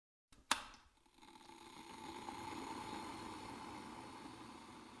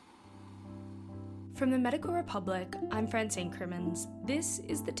From the Medical Republic, I'm Francine Crimmins. This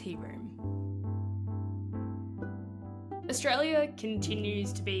is the Tea Room. Australia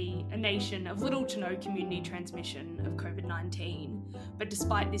continues to be a nation of little to no community transmission of COVID-19, but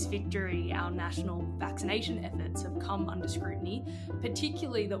despite this victory, our national vaccination efforts have come under scrutiny,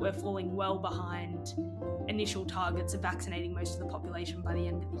 particularly that we're falling well behind initial targets of vaccinating most of the population by the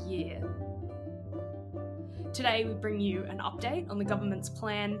end of the year. Today, we bring you an update on the government's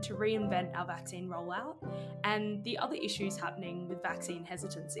plan to reinvent our vaccine rollout and the other issues happening with vaccine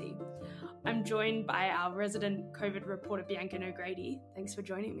hesitancy. I'm joined by our resident COVID reporter, Bianca Nogrady. Thanks for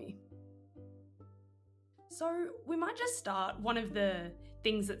joining me. So we might just start. One of the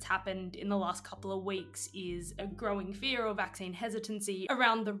things that's happened in the last couple of weeks is a growing fear or vaccine hesitancy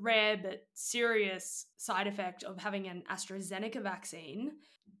around the rare but serious side effect of having an AstraZeneca vaccine.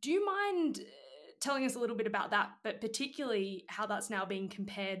 Do you mind telling us a little bit about that, but particularly how that's now being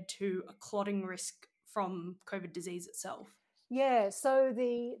compared to a clotting risk from COVID disease itself? Yeah, so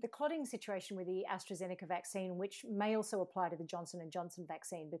the clotting situation with the AstraZeneca vaccine, which may also apply to the Johnson & Johnson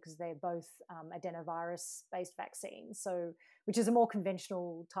vaccine because they're both adenovirus-based vaccines, so which is a more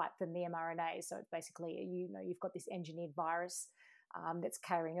conventional type than the mRNA. So it's basically, you've got this engineered virus that's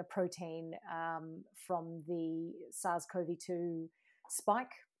carrying a protein from the SARS-CoV-2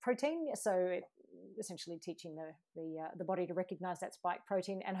 spike protein. So essentially teaching the body to recognize that spike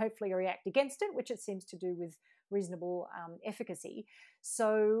protein and hopefully react against it, which it seems to do with reasonable efficacy.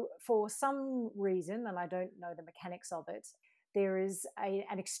 So for some reason, and I don't know the mechanics of it, there is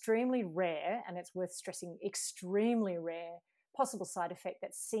an extremely rare, and it's worth stressing, extremely rare possible side effect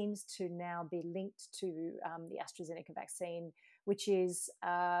that seems to now be linked to the AstraZeneca vaccine, which is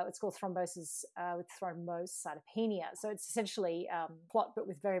it's called thrombosis with thrombocytopenia. So it's essentially clot, but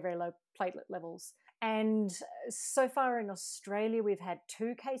with very, very low platelet levels. And so far in Australia, we've had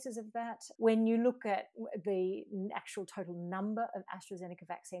 2 cases of that. When you look at the actual total number of AstraZeneca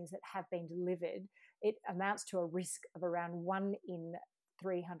vaccines that have been delivered, it amounts to a risk of around 1 in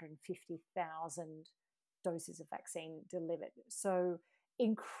 350,000 doses of vaccine delivered. So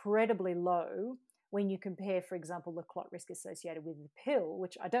incredibly low when you compare, for example, the clot risk associated with the pill,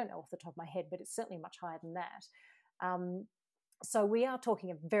 which I don't know off the top of my head, but it's certainly much higher than that. So we are talking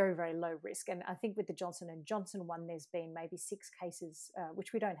a very, very low risk. And I think with the Johnson & Johnson one, there's been maybe 6 cases,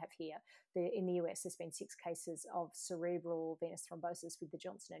 which we don't have here. In the US, there's been 6 cases of cerebral venous thrombosis with the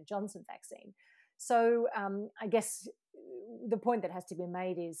Johnson & Johnson vaccine. So I guess the point that has to be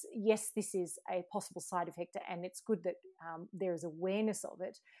made is, yes, this is a possible side effect, and it's good that there is awareness of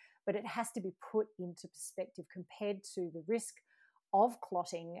it, but it has to be put into perspective compared to the risk of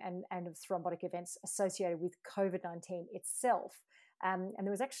clotting and of thrombotic events associated with COVID-19 itself. And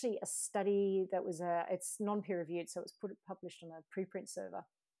there was actually a study that was, it's non-peer-reviewed, so it was published on a preprint server,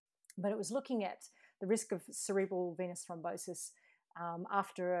 but it was looking at the risk of cerebral venous thrombosis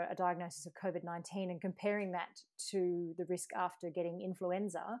after a diagnosis of COVID-19 and comparing that to the risk after getting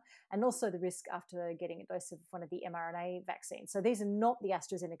influenza and also the risk after getting a dose of one of the mRNA vaccines. So these are not the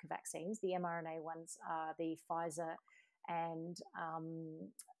AstraZeneca vaccines. The mRNA ones are the Pfizer and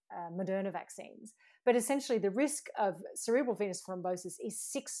Moderna vaccines. But essentially the risk of cerebral venous thrombosis is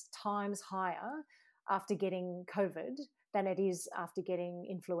 6 times higher after getting COVID than it is after getting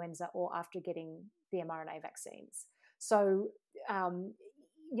influenza or after getting the mRNA vaccines. So,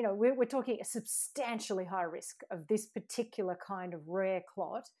 we're talking a substantially higher risk of this particular kind of rare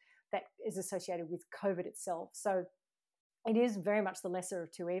clot that is associated with COVID itself. So it is very much the lesser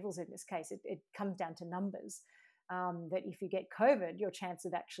of 2 evils in this case. It comes down to numbers, that if you get COVID, your chance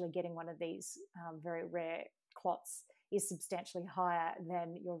of actually getting one of these very rare clots is substantially higher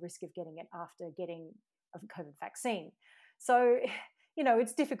than your risk of getting it after getting a COVID vaccine. So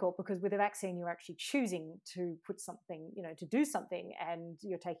it's difficult because with a vaccine, you're actually choosing to put something, to do something, and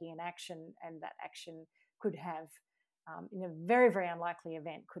you're taking an action, and that action could have, in a very, very unlikely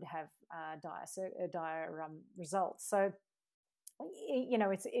event, could have dire results. So,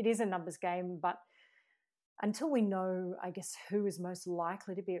 it is a numbers game, but until we know, I guess, who is most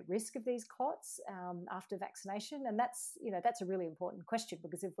likely to be at risk of these clots after vaccination, and that's a really important question,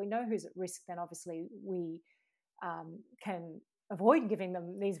 because if we know who's at risk, then obviously we can avoid giving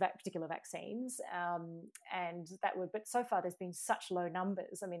them these particular vaccines, and that would. But so far, there's been such low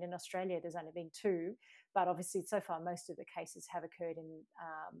numbers. I mean, in Australia, there's only been 2, but obviously, so far, most of the cases have occurred in.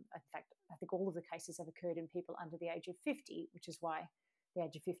 In fact, I think all of the cases have occurred in people under the age of 50, which is why the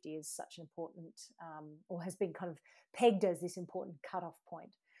age of 50 is such an important, or has been kind of pegged as this important cutoff point.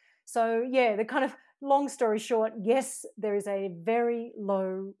 So, yeah, the kind of long story short, yes, there is a very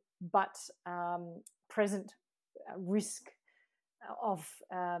low but present risk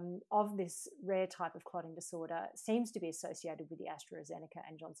of this rare type of clotting disorder seems to be associated with the AstraZeneca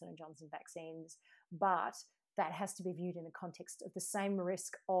and Johnson & Johnson vaccines, but that has to be viewed in the context of the same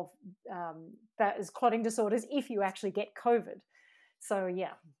risk of that as clotting disorders if you actually get COVID. So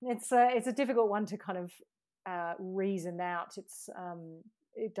yeah, it's a difficult one to kind of reason out.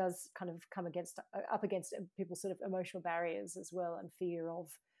 It does kind of come up against people's sort of emotional barriers as well, and fear of,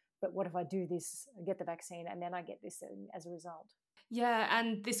 but what if I do this, get the vaccine, and then I get this as a result? Yeah,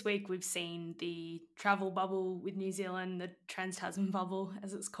 and this week we've seen the travel bubble with New Zealand, the Trans-Tasman bubble,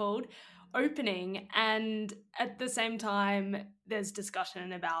 as it's called, opening. And at the same time, there's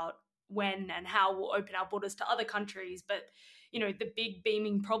discussion about when and how we'll open our borders to other countries. But, the big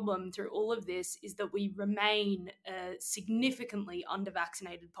beaming problem through all of this is that we remain a significantly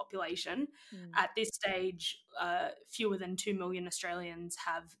under-vaccinated population. At this stage, fewer than 2 million Australians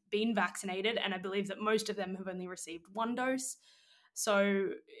have been vaccinated, and I believe that most of them have only received one dose. So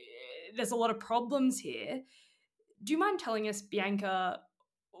there's a lot of problems here. Do you mind telling us, Bianca,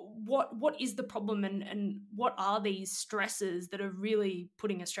 what is the problem and what are these stresses that are really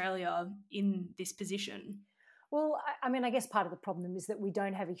putting Australia in this position? Well, I guess part of the problem is that we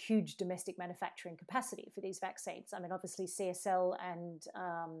don't have a huge domestic manufacturing capacity for these vaccines. I mean, obviously CSL and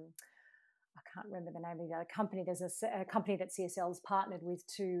I can't remember the name of the other company. There's a company that CSL has partnered with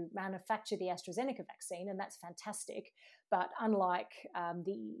to manufacture the AstraZeneca vaccine, and that's fantastic. But unlike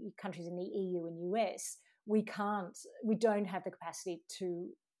the countries in the EU and US, we don't have the capacity to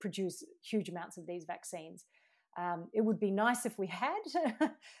produce huge amounts of these vaccines. It would be nice if we had.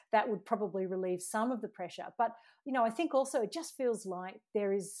 That would probably relieve some of the pressure. But, I think also it just feels like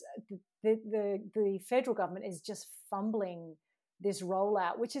there is the federal government is just fumbling this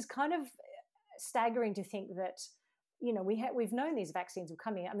rollout, which is kind of staggering to think that, we've known these vaccines were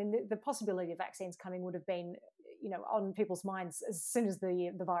coming. I mean, the possibility of vaccines coming would have been, on people's minds as soon as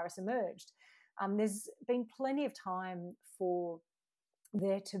the virus emerged. There's been plenty of time for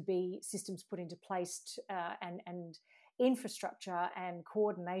there to be systems put into place and infrastructure and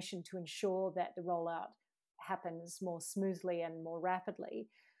coordination to ensure that the rollout happens more smoothly and more rapidly.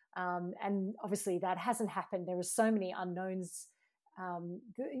 And obviously that hasn't happened. There are so many unknowns.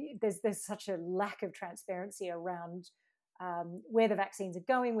 There's such a lack of transparency around where the vaccines are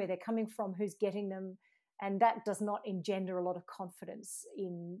going, where they're coming from, who's getting them. And that does not engender a lot of confidence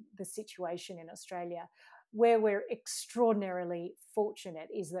in the situation in Australia. Where we're extraordinarily fortunate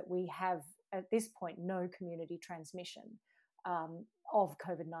is that we have, at this point, no community transmission of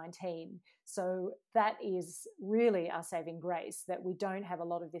COVID-19. So that is really our saving grace, that we don't have a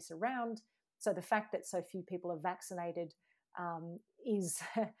lot of this around. So the fact that so few people are vaccinated is,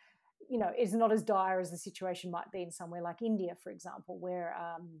 is not as dire as the situation might be in somewhere like India, for example, where,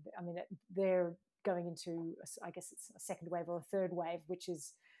 they're going into, I guess it's a second wave or a third wave, which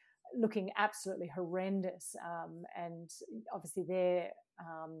is looking absolutely horrendous, and obviously their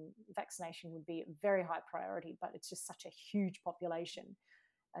vaccination would be a very high priority, but it's just such a huge population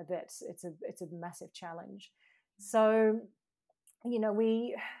that it's a massive challenge. So,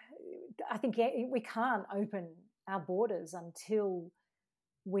 I think we can't open our borders until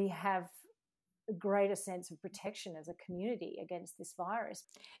we have a greater sense of protection as a community against this virus.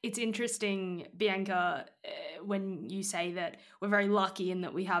 It's interesting, Bianca, when you say that we're very lucky in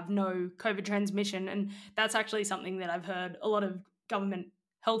that we have no COVID transmission, and that's actually something that I've heard a lot of government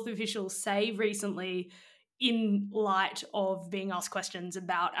health officials say recently in light of being asked questions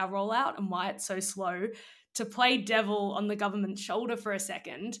about our rollout and why it's so slow. To play devil on the government's shoulder for a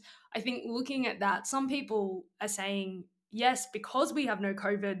second, I think looking at that, some people are saying, yes, because we have no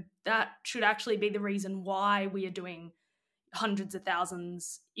COVID, that should actually be the reason why we are doing hundreds of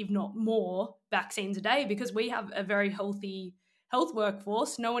thousands, if not more, vaccines a day, because we have a very healthy health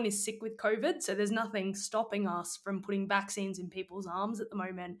workforce. No one is sick with COVID, so there's nothing stopping us from putting vaccines in people's arms at the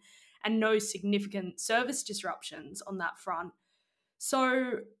moment, and no significant service disruptions on that front.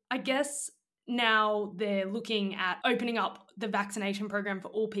 So I guess now they're looking at opening up the vaccination program for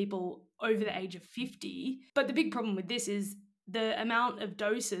all people over the age of 50. But the big problem with this is the amount of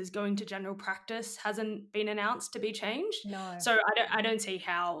doses going to general practice hasn't been announced to be changed. No. So I don't see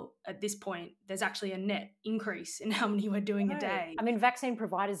how at this point there's actually a net increase in how many we're doing a day. I mean, vaccine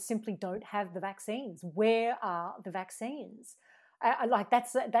providers simply don't have the vaccines. Where are the vaccines?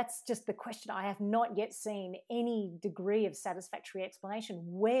 That's just the question. I have not yet seen any degree of satisfactory explanation.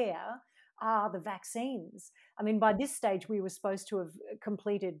 Where are the vaccines? I mean, by this stage, we were supposed to have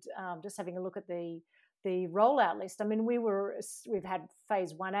completed, just having a look at the rollout list. I mean, we've had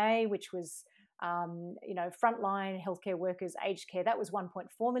phase 1A, which was Frontline healthcare workers, aged care, that was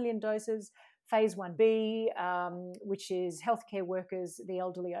 1.4 million doses. Phase 1B, which is healthcare workers, the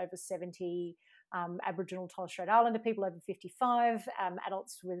elderly over 70, Aboriginal Torres Strait Islander people over 55,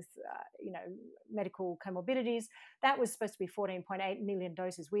 adults with, medical comorbidities. That was supposed to be 14.8 million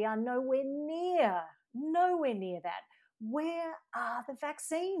doses. We are nowhere near that. Where are the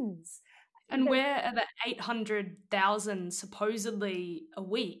vaccines? And where are the 800,000 supposedly a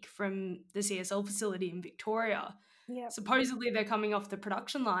week from the CSL facility in Victoria? Yep. Supposedly they're coming off the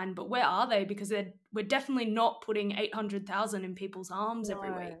production line, but where are they? Because we're definitely not putting 800,000 in people's arms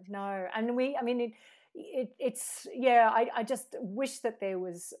every week. No. And I just wish that there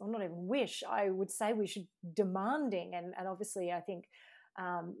was, or not even wish, I would say we should demanding, and obviously I think,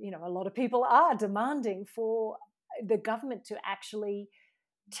 a lot of people are demanding for the government to actually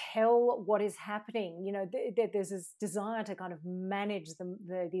tell what is happening. There's this desire to kind of manage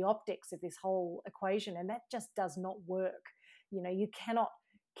the optics of this whole equation, and that just does not work. You cannot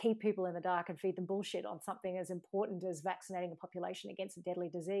keep people in the dark and feed them bullshit on something as important as vaccinating a population against a deadly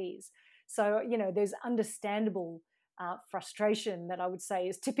disease. So, there's understandable frustration that I would say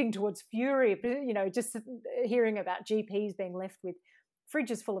is tipping towards fury. Just hearing about GPs being left with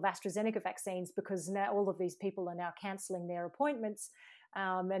fridges full of AstraZeneca vaccines because now all of these people are now cancelling their appointments.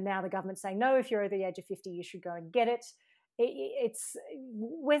 And now the government's saying, no, if you're over the age of 50, you should go and get it. It's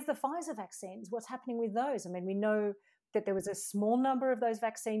where's the Pfizer vaccines? What's happening with those? I mean, we know that there was a small number of those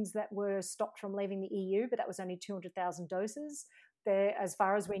vaccines that were stopped from leaving the EU, but that was only 200,000 doses. As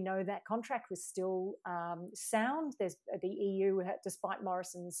far as we know, that contract was still sound. There's the EU, despite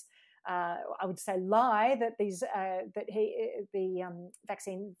Morrison's, I would say, lie that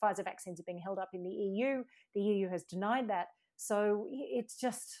Pfizer vaccines are being held up in the EU. The EU has denied that. So it's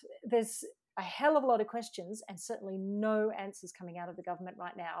just, there's a hell of a lot of questions and certainly no answers coming out of the government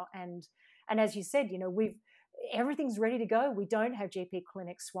right now. And as you said, everything's ready to go. We don't have GP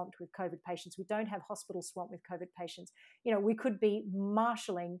clinics swamped with COVID patients. We don't have hospitals swamped with COVID patients. We could be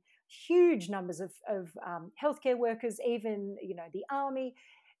marshalling huge numbers of healthcare workers, even, the army,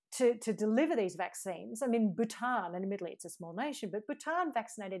 to deliver these vaccines. I mean, Bhutan, and admittedly it's a small nation, but Bhutan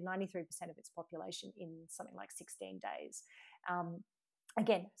vaccinated 93% of its population in something like 16 days.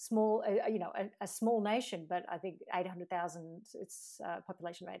 Again, small, a small nation, but I think 800,000, its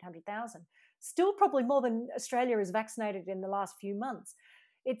population of 800,000, still probably more than Australia has vaccinated in the last few months.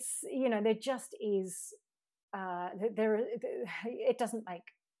 It's, there just is, it doesn't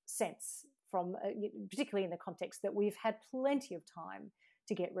make sense from, particularly in the context that we've had plenty of time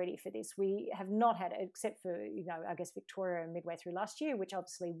to get ready for this. We have not had, except for, I guess Victoria midway through last year, which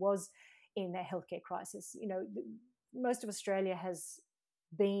obviously was in a healthcare crisis. Most of Australia has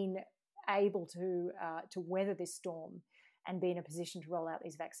been able to weather this storm and be in a position to roll out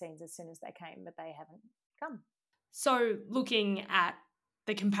these vaccines as soon as they came, but they haven't come. So looking at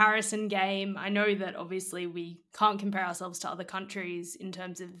the comparison game, I know that obviously we can't compare ourselves to other countries in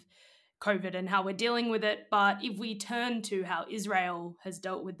terms of COVID and how we're dealing with it. But if we turn to how Israel has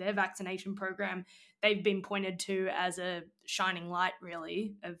dealt with their vaccination program, they've been pointed to as a shining light,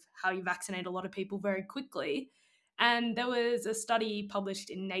 really, of how you vaccinate a lot of people very quickly. And there was a study published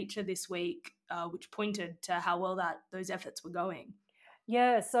in Nature this week, which pointed to how well those efforts were going.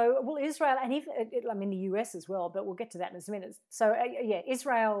 Yeah, so, Israel, and even, the US as well, but we'll get to that in a minute. So,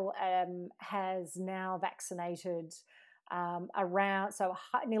 Israel has now vaccinated around,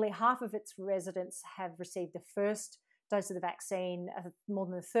 nearly half of its residents have received the first dose of the vaccine. More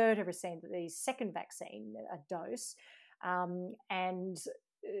than a third have received the second vaccine dose. And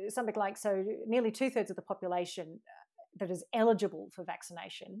something like, so nearly 2/3 of the population that is eligible for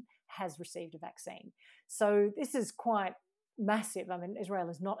vaccination has received a vaccine. So this is quite massive. I mean, Israel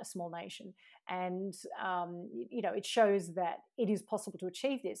is not a small nation, and it shows that it is possible to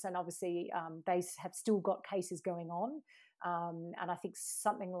achieve this. And obviously, they have still got cases going on, and I think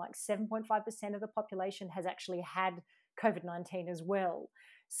something like 7.5% of the population has actually had COVID-19 as well.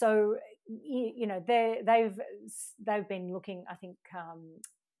 So they've been looking. I think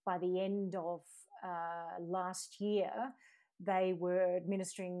by the end of last year, they were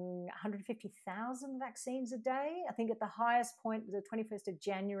administering 150,000 vaccines a day. I think at the highest point, the 21st of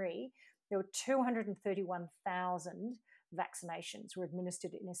January, there were 231,000 vaccinations were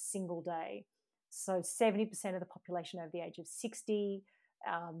administered in a single day. So 70% of the population over the age of 60.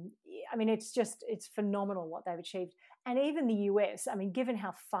 It's phenomenal what they've achieved. And even the US, given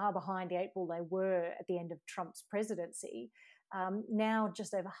how far behind the eight ball they were at the end of Trump's presidency, now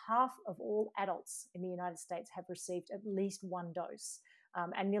just over half of all adults in the United States have received at least one dose,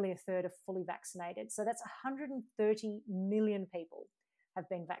 and nearly a third are fully vaccinated. So that's 130 million people have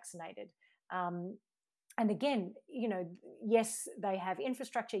been vaccinated. And again, yes, they have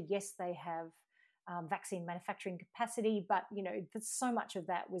infrastructure. Yes, they have vaccine manufacturing capacity, but so much of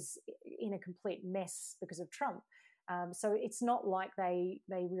that was in a complete mess because of Trump. So it's not like they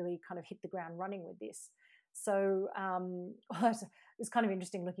really kind of hit the ground running with this. So it's kind of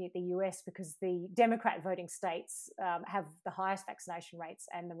interesting looking at the US, because the Democrat voting states have the highest vaccination rates,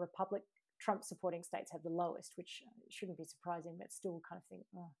 and the Trump supporting states have the lowest, which shouldn't be surprising, but still kind of think,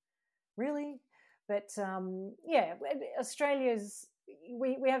 oh, really? But Australia's,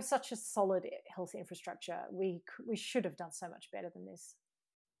 we have such a solid health infrastructure. We should have done so much better than this.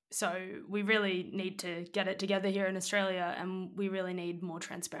 So we really need to get it together here in Australia, and we really need more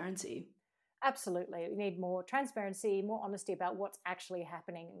transparency. Absolutely. We need more transparency, more honesty about what's actually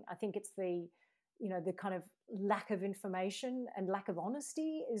happening. I think it's the kind of lack of information and lack of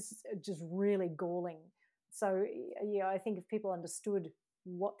honesty is just really galling. So, I think if people understood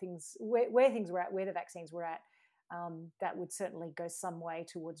where things were at, where the vaccines were at, that would certainly go some way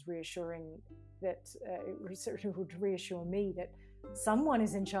towards reassuring that, would reassure me that someone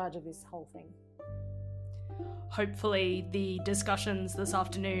is in charge of this whole thing. Hopefully the discussions this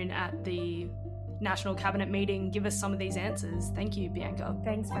afternoon at the National Cabinet meeting give us some of these answers. Thank you, Bianca.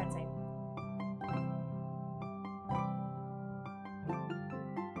 Thanks, Francine.